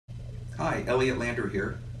Hi, Elliot Lander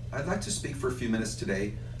here. I'd like to speak for a few minutes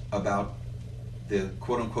today about the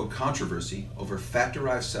quote-unquote controversy over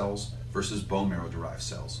fat-derived cells versus bone marrow-derived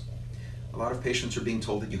cells. A lot of patients are being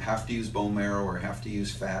told that you have to use bone marrow or have to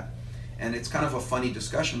use fat, and it's kind of a funny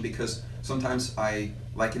discussion because sometimes I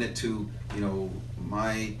liken it to,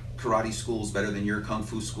 my karate school is better than your kung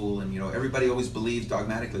fu school, and everybody always believes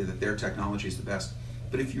dogmatically that their technology is the best.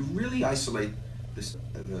 But if you really isolate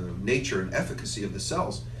the nature and efficacy of the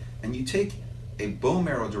cells, and you take a bone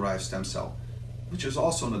marrow derived stem cell, which is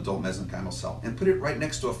also an adult mesenchymal cell, and put it right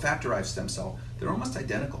next to a fat derived stem cell, they're almost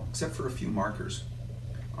identical, except for a few markers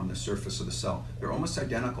on the surface of the cell. They're almost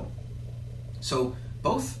identical. So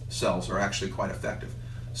both cells are actually quite effective.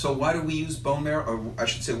 So why do we use bone marrow, or I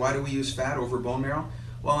should say, why do we use fat over bone marrow?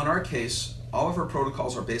 Well, in our case, all of our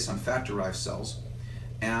protocols are based on fat derived cells,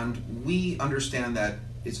 and we understand that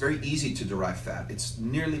it's very easy to derive fat. It's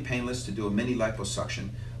nearly painless to do a mini liposuction,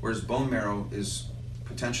 whereas bone marrow is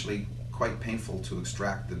potentially quite painful to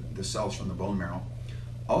extract the cells from the bone marrow.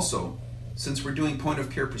 Also, since we're doing point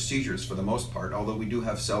of care procedures for the most part, although we do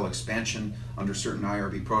have cell expansion under certain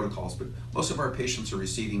IRB protocols, but most of our patients are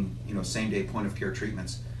receiving same-day point of care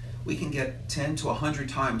treatments, we can get 10 to 100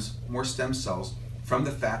 times more stem cells from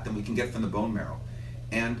the fat than we can get from the bone marrow.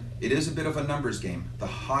 And it is a bit of a numbers game. The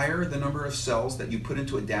higher the number of cells that you put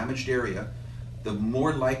into a damaged area, the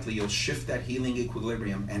more likely you'll shift that healing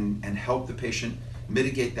equilibrium and help the patient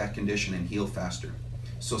mitigate that condition and heal faster.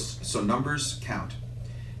 So numbers count.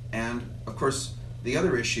 And of course, the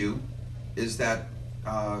other issue is that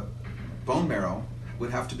bone marrow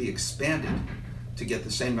would have to be expanded to get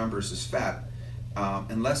the same numbers as fat,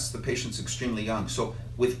 unless the patient's extremely young. So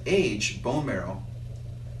with age, bone marrow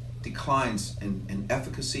declines in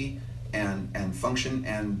efficacy and function,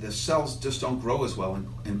 and the cells just don't grow as well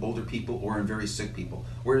in older people or in very sick people.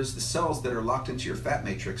 Whereas the cells that are locked into your fat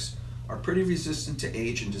matrix are pretty resistant to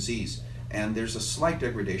age and disease. And there's a slight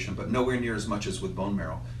degradation, but nowhere near as much as with bone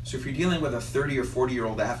marrow. So if you're dealing with a 30 or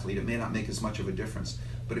 40-year-old athlete, it may not make as much of a difference.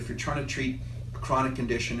 But if you're trying to treat a chronic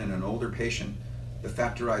condition in an older patient, the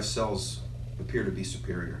fat-derived cells appear to be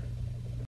superior.